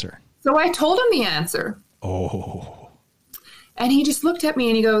the answer. So I told him the answer. Oh. And he just looked at me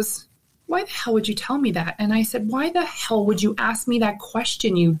and he goes, why the hell would you tell me that? And I said, why the hell would you ask me that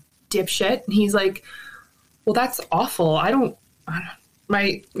question, you dipshit? And he's like, well, that's awful. And I'm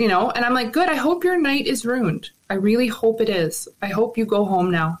like, good. I hope your night is ruined. I really hope it is. I hope you go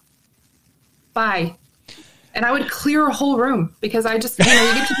home now. Bye. And I would clear a whole room because I just, you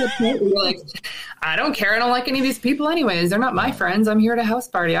get to the point where you're like, I don't care. I don't like any of these people anyways. They're not my friends. I'm here at a house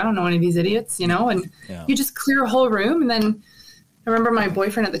party. I don't know any of these idiots, and you just clear a whole room. And then I remember my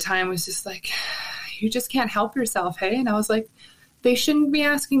boyfriend at the time was just like, you just can't help yourself, hey? And I was like, they shouldn't be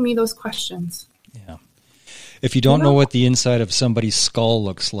asking me those questions. Yeah. If you don't know what the inside of somebody's skull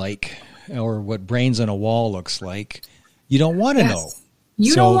looks like or what brains on a wall looks like, you don't want to know.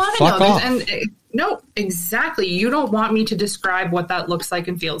 You don't want to know. Off. And no, exactly. You don't want me to describe what that looks like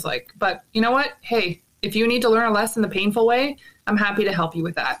and feels like. But you know what? Hey, if you need to learn a lesson the painful way, I'm happy to help you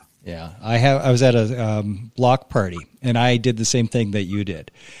with that. Yeah, I was at a block party, and I did the same thing that you did.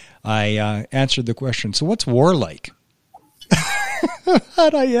 I answered the question, so what's war like?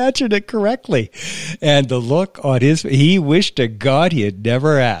 And I answered it correctly. And the look on he wished to God he had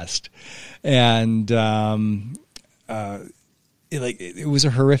never asked. And it was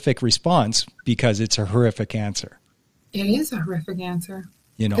a horrific response because it's a horrific answer. It is a horrific answer.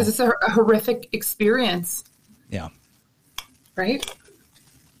 Because it's a horrific experience. Yeah. Right?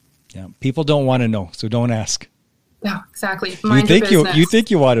 Yeah, people don't want to know, so don't ask. Yeah, exactly. You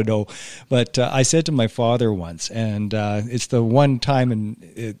think you want to know, but I said to my father once, and it's the one time,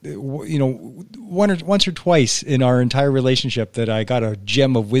 once or twice in our entire relationship that I got a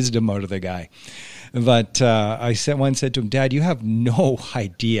gem of wisdom out of the guy. But I once said to him, Dad, you have no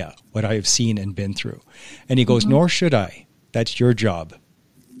idea what I have seen and been through. And he goes, nor should I. That's your job.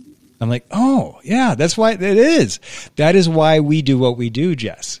 I'm like, oh, yeah, that's why it is. That is why we do what we do,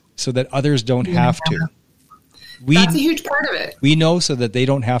 Jess. So that others don't have to. That's a huge part of it. We know so that they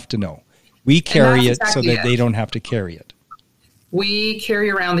don't have to know. We carry it so that they don't have to carry it. We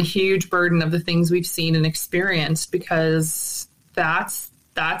carry around the huge burden of the things we've seen and experienced because that's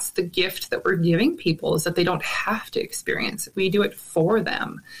the gift that we're giving people is that they don't have to experience it. We do it for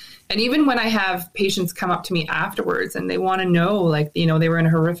them. And even when I have patients come up to me afterwards and they want to know, they were in a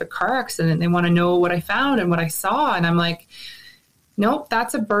horrific car accident, they want to know what I found and what I saw. And I'm like, nope,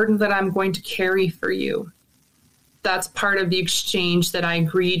 that's a burden that I'm going to carry for you. That's part of the exchange that I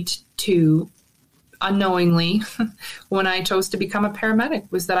agreed to unknowingly when I chose to become a paramedic,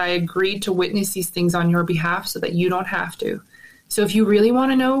 was that I agreed to witness these things on your behalf so that you don't have to. So if you really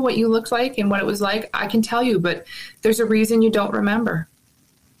want to know what you looked like and what it was like, I can tell you, but there's a reason you don't remember.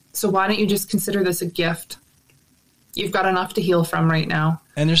 So why don't you just consider this a gift? You've got enough to heal from right now.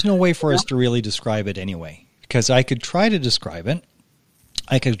 And there's no way for us to really describe it anyway, because I could try to describe it.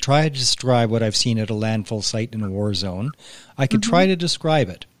 I could try to describe what I've seen at a landfill site in a war zone. I could try to describe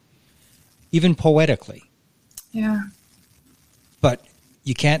it, even poetically. Yeah. But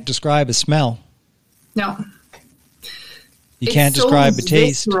you can't describe a smell. No. You can't describe a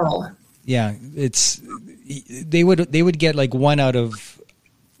taste. Visceral. Yeah, they would get like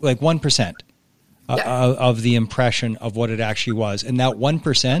 1% of the impression of what it actually was, and that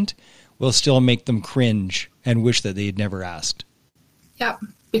 1% will still make them cringe and wish that they had never asked. Yeah,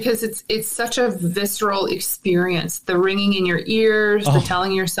 because it's such a visceral experience. The ringing in your ears, the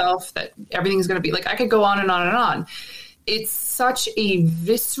telling yourself that everything's going to be like, I could go on and on and on. It's such a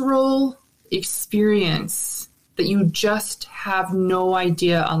visceral experience that you just have no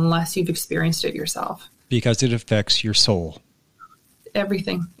idea unless you've experienced it yourself. Because it affects your soul.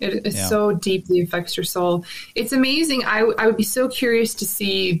 Everything. It so deeply affects your soul. It's amazing. I would be so curious to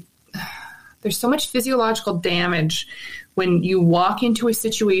see, there's so much physiological damage when you walk into a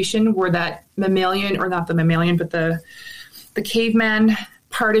situation where that mammalian, or not the mammalian, but the caveman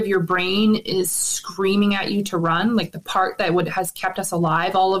part of your brain is screaming at you to run, like the part that has kept us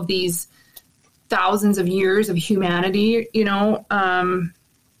alive all of these thousands of years of humanity,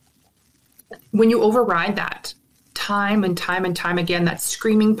 when you override that time and time and time again, that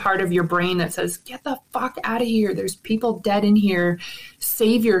screaming part of your brain that says, get the fuck out of here. There's people dead in here.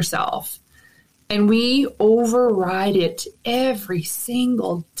 Save yourself. And we override it every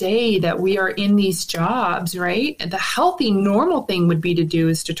single day that we are in these jobs, right? And the healthy, normal thing would be to do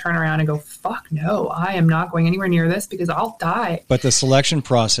is to turn around and go, fuck no, I am not going anywhere near this because I'll die. But the selection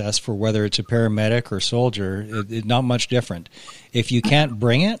process for whether it's a paramedic or soldier is not much different. If you can't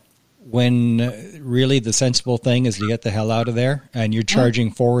bring it, when really the sensible thing is to get the hell out of there and you're charging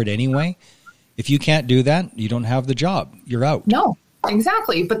forward anyway, if you can't do that, you don't have the job. You're out. No.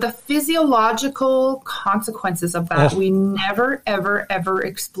 Exactly. But the physiological consequences of that, we never, ever, ever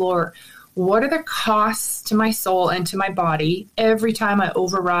explore. What are the costs to my soul and to my body every time I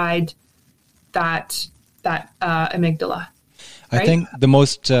override that amygdala? Right? I think the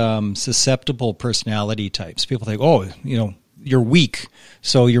most susceptible personality types, people think, you're weak,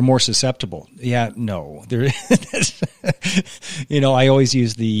 so you're more susceptible. Yeah, no. I always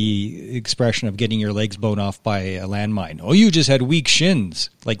use the expression of getting your legs blown off by a landmine. Oh, you just had weak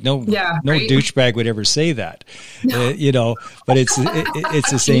shins. Like, no douchebag would ever say that. No. But it's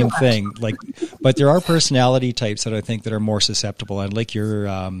the same thing. Like, but there are personality types that I think that are more susceptible. I'd like your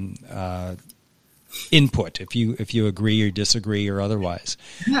input, if you agree or disagree or otherwise.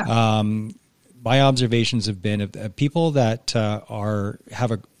 Yeah. My observations have been of people that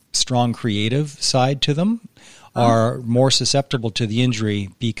have a strong creative side to them are more susceptible to the injury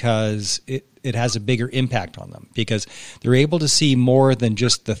because it has a bigger impact on them, because they're able to see more than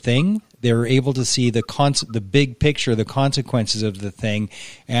just the thing. They're able to see the big picture, the consequences of the thing,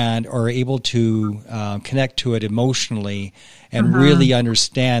 and are able to connect to it emotionally and really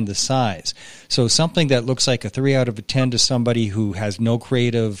understand the size. So something that looks like a 3 out of 10 to somebody who has no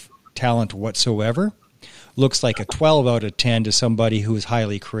creative talent whatsoever looks like a 12 out of 10 to somebody who is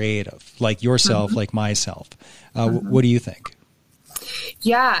highly creative, like yourself, like myself. What do you think?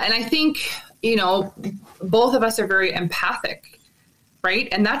 Yeah, and I think, both of us are very empathic, right?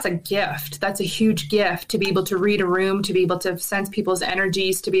 And that's a gift. That's a huge gift, to be able to read a room, to be able to sense people's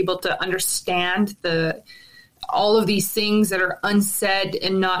energies, to be able to understand all of these things that are unsaid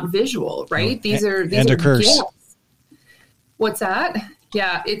and not visual, right? These are a curse. Gifts. What's that?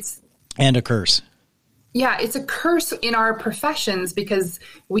 Yeah, and a curse. Yeah, it's a curse in our professions because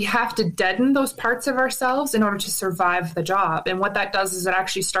we have to deaden those parts of ourselves in order to survive the job. And what that does is it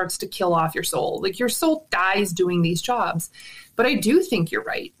actually starts to kill off your soul. Like, your soul dies doing these jobs. But I do think you're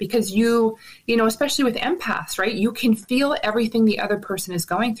right, because you especially with empaths, right? You can feel everything the other person is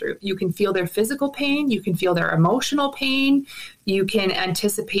going through. You can feel their physical pain. You can feel their emotional pain. You can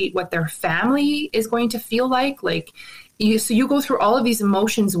anticipate what their family is going to feel like. So you go through all of these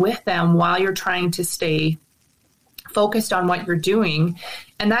emotions with them while you're trying to stay focused on what you're doing.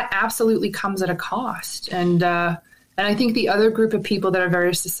 And that absolutely comes at a cost. And I think the other group of people that are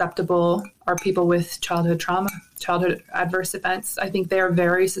very susceptible are people with childhood trauma, childhood adverse events. I think they are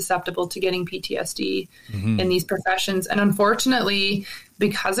very susceptible to getting PTSD in these professions. And unfortunately,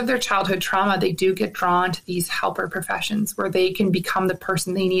 because of their childhood trauma, they do get drawn to these helper professions where they can become the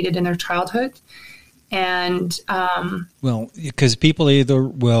person they needed in their childhood. And because people either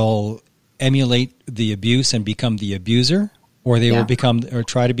will emulate the abuse and become the abuser, or they will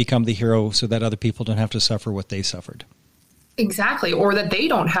try to become the hero so that other people don't have to suffer what they suffered. Exactly. Or that they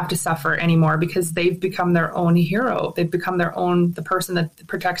don't have to suffer anymore because they've become their own hero. They've become the person that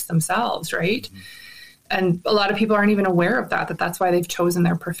protects themselves, right? And a lot of people aren't even aware of that that's why they've chosen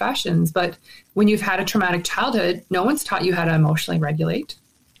their professions. But when you've had a traumatic childhood, no one's taught you how to emotionally regulate.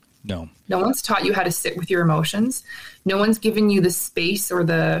 No. No one's taught you how to sit with your emotions. No one's given you the space or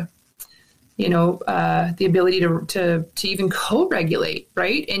the ability to even co-regulate,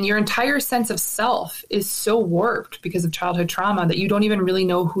 right? And your entire sense of self is so warped because of childhood trauma that you don't even really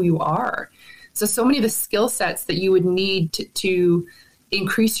know who you are. So many of the skill sets that you would need to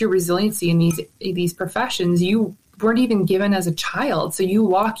increase your resiliency in these professions, you weren't even given as a child. So you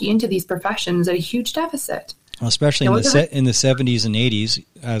walk into these professions at a huge deficit. Well, especially in the 70s and 80s,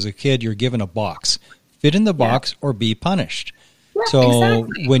 as a kid, you're given a box. Fit in the box or be punished. Yeah, so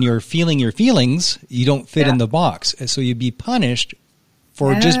exactly. When you're feeling your feelings, you don't fit in the box. So you'd be punished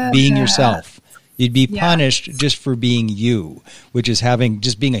for just being yourself. You'd be punished just for being you, which is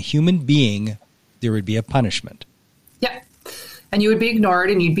just being a human being. There would be a punishment. Yeah. And you would be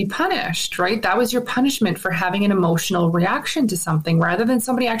ignored and you'd be punished, right? That was your punishment for having an emotional reaction to something rather than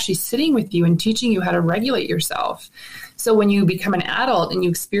somebody actually sitting with you and teaching you how to regulate yourself. So when you become an adult and you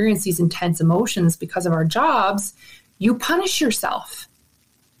experience these intense emotions because of our jobs, you punish yourself.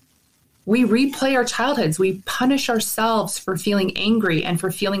 We replay our childhoods. We punish ourselves for feeling angry and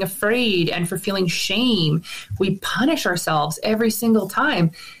for feeling afraid and for feeling shame. We punish ourselves every single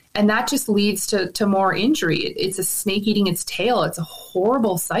time. And that just leads to more injury. It's a snake eating its tail. It's a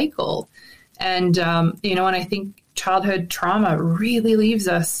horrible cycle. And, and I think childhood trauma really leaves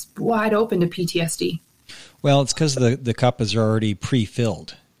us wide open to PTSD. Well, it's because the cup is already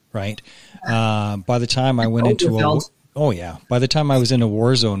pre-filled, right? By the time I went by the time I was in a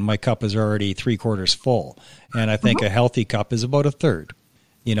war zone, my cup is already 3/4 full. And I think a healthy cup is about a third.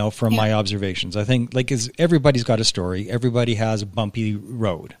 From my observations. I think everybody's got a story. Everybody has a bumpy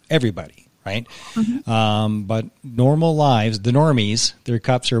road. Everybody, right? Mm-hmm. But normal lives, the normies, their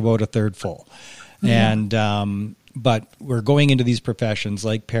cups are about a third full. Mm-hmm. And, but we're going into these professions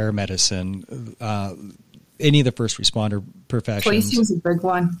like paramedicine, any of the first responder professions. Policing's a big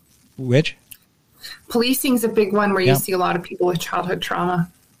one. Which? Policing's a big one where you see a lot of people with childhood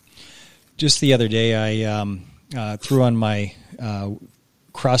trauma. Just the other day, I threw on my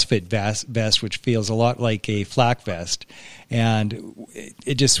CrossFit vest, which feels a lot like a flak vest, and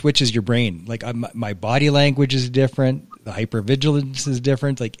it just switches your brain. Like my body language is different, the hypervigilance is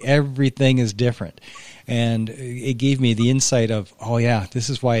different, like everything is different, and it gave me the insight of, this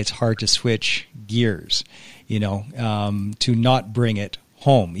is why it's hard to switch gears, to not bring it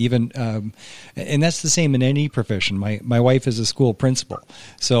home, even, and that's the same in any profession. My wife is a school principal,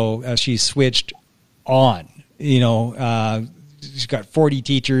 so she switched on, she's got 40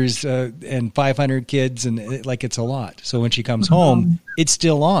 teachers and 500 kids, and it's a lot. So when she comes home, it's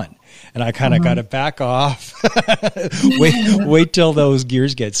still on, and I kind of got to back off, wait till those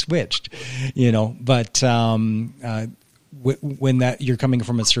gears get switched, But when that you're coming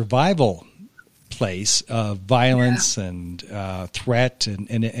from a survival place of violence and threat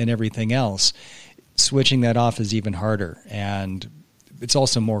and everything else, switching that off is even harder, and it's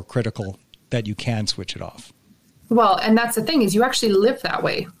also more critical that you can switch it off. Well, and that's the thing is you actually live that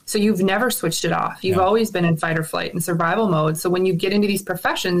way. So you've never switched it off. You've always been in fight or flight and survival mode. So when you get into these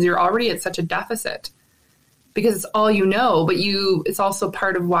professions, you're already at such a deficit because it's all you know, but it's also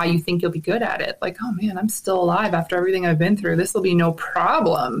part of why you think you'll be good at it. Like, oh man, I'm still alive after everything I've been through. This will be no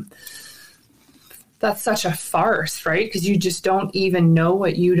problem. That's such a farce, right? Because you just don't even know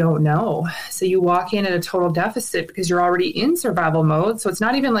what you don't know. So you walk in at a total deficit because you're already in survival mode. So it's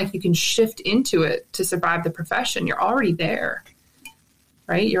not even like you can shift into it to survive the profession. You're already there,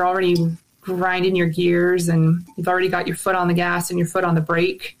 right? You're already grinding your gears and you've already got your foot on the gas and your foot on the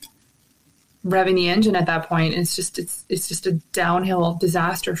brake, revving the engine at that point. It's just a downhill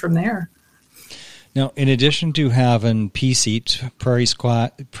disaster from there. Now, in addition to having PSEAT,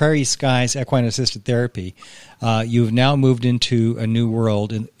 Prairie Skies Equine Assisted Therapy, you've now moved into a new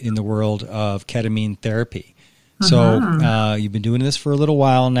world in the world of ketamine therapy. So you've been doing this for a little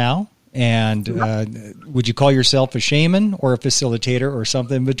while now, and would you call yourself a shaman or a facilitator or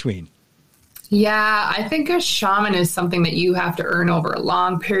something in between? Yeah, I think a shaman is something that you have to earn over a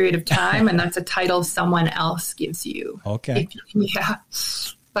long period of time, and that's a title someone else gives you. Okay.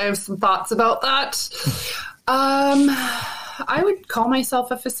 I have some thoughts about that. I would call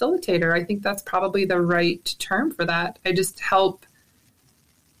myself a facilitator. I think that's probably the right term for that. I just help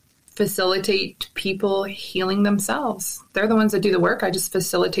facilitate people healing themselves. They're the ones that do the work. I just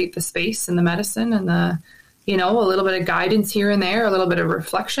facilitate the space and the medicine and a little bit of guidance here and there, a little bit of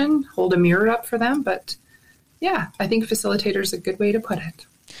reflection, hold a mirror up for them. But yeah, I think facilitator is a good way to put it.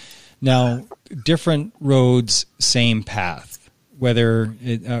 Now, different roads, same path. Whether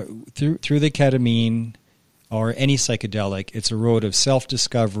through the ketamine or any psychedelic, it's a road of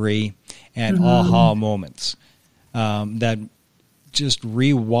self-discovery and aha moments that just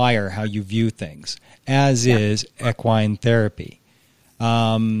rewire how you view things, as is equine therapy.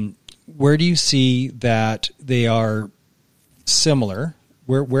 Where do you see that they are similar?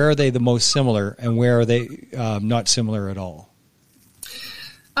 Where are they the most similar, and where are they not similar at all?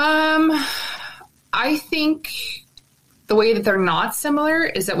 I think the way that they're not similar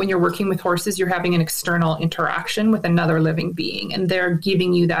is that when you're working with horses, you're having an external interaction with another living being, and they're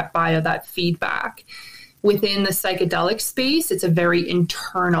giving you that feedback. Within the psychedelic space, it's a very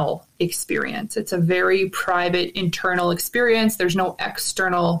internal experience. It's a very private internal experience. There's no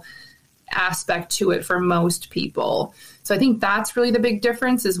external aspect to it for most people. So I think that's really the big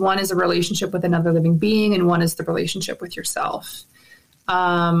difference, is one is a relationship with another living being, and one is the relationship with yourself.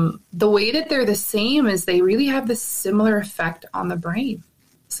 The way that they're the same is they really have this similar effect on the brain.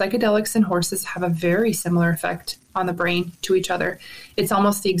 Psychedelics and horses have a very similar effect on the brain to each other. It's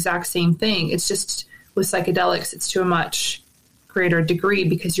almost the exact same thing. It's just with psychedelics, it's to a much greater degree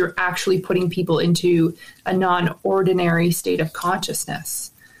because you're actually putting people into a non-ordinary state of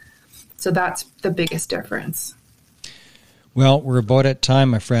consciousness. So that's the biggest difference. Well, we're about at time,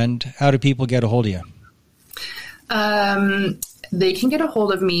 my friend. How do people get a hold of you? They can get a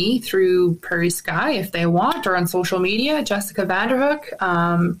hold of me through Prairie Sky if they want, or on social media, Jessica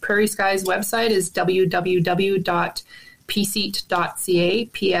Vanderhook. Prairie Sky's website is www.pseat.ca,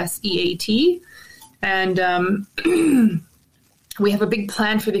 P-S-E-A-T. And we have a big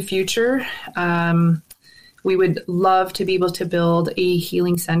plan for the future. We would love to be able to build a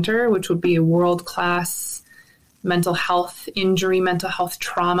healing center, which would be a world-class mental health injury, mental health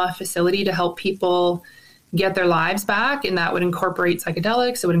trauma facility to help people get their lives back. And that would incorporate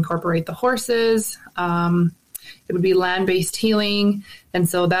psychedelics. It would incorporate the horses. It would be land-based healing. And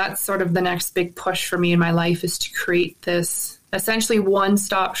so that's sort of the next big push for me in my life, is to create this essentially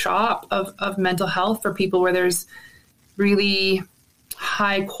one-stop shop of mental health for people, where there's really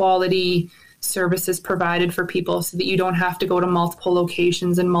high-quality services provided for people, so that you don't have to go to multiple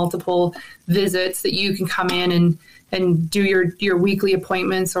locations and multiple visits, that you can come in and do your weekly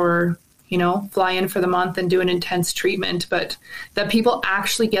appointments, or fly in for the month and do an intense treatment, but that people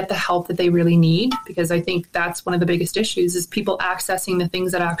actually get the help that they really need. Because I think that's one of the biggest issues, is people accessing the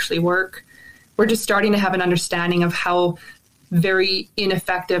things that actually work. We're just starting to have an understanding of how very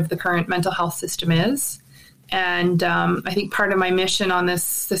ineffective the current mental health system is. And I think part of my mission on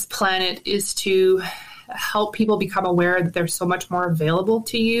this planet is to help people become aware that there's so much more available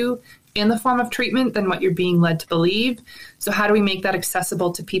to you in the form of treatment than what you're being led to believe. So how do we make that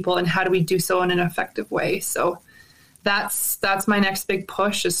accessible to people, and how do we do so in an effective way? So that's my next big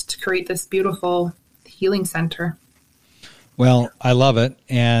push, is to create this beautiful healing center. Well, I love it.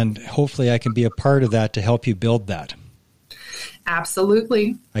 And hopefully I can be a part of that to help you build that.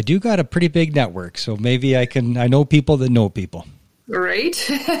 Absolutely. I do got a pretty big network, so maybe I know people that know people. Right.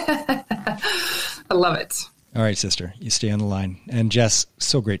 I love it. All right, sister, you stay on the line. And Jess,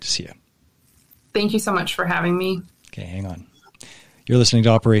 so great to see you. Thank you so much for having me. Okay, hang on. You're listening to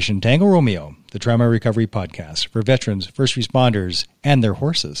Operation Tango Romeo, the trauma recovery podcast for veterans, first responders, and their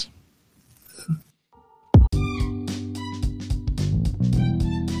horses.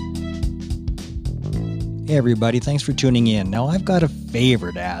 Hey, everybody. Thanks for tuning in. Now, I've got a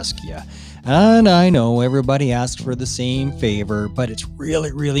favor to ask you. And I know everybody asks for the same favor, but it's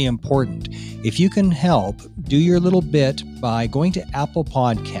really, really important. If you can help, do your little bit by going to Apple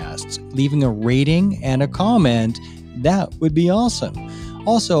Podcasts, leaving a rating and a comment. That would be awesome.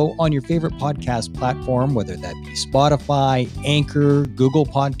 Also, on your favorite podcast platform, whether that be Spotify, Anchor, Google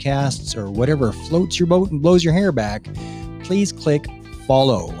Podcasts, or whatever floats your boat and blows your hair back, please click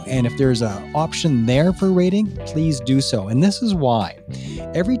follow. And if there's an option there for rating, please do so. And this is why.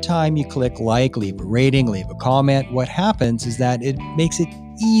 Every time you click like, leave a rating, leave a comment, what happens is that it makes it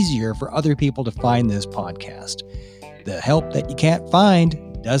easier for other people to find this podcast. The help that you can't find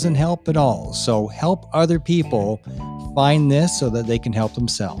doesn't help at all. So help other people find this so that they can help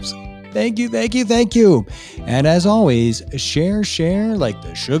themselves. Thank you, thank you, thank you. And as always, share like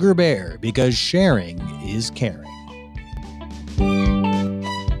the sugar bear, because sharing is caring.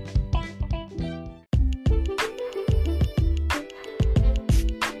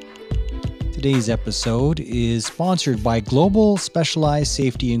 Today's episode is sponsored by Global Specialized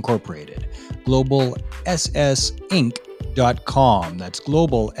Safety Incorporated, globalssinc.com. That's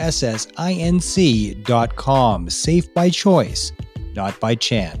globalssinc.com. Safe by choice, not by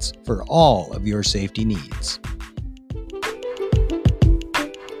chance, for all of your safety needs.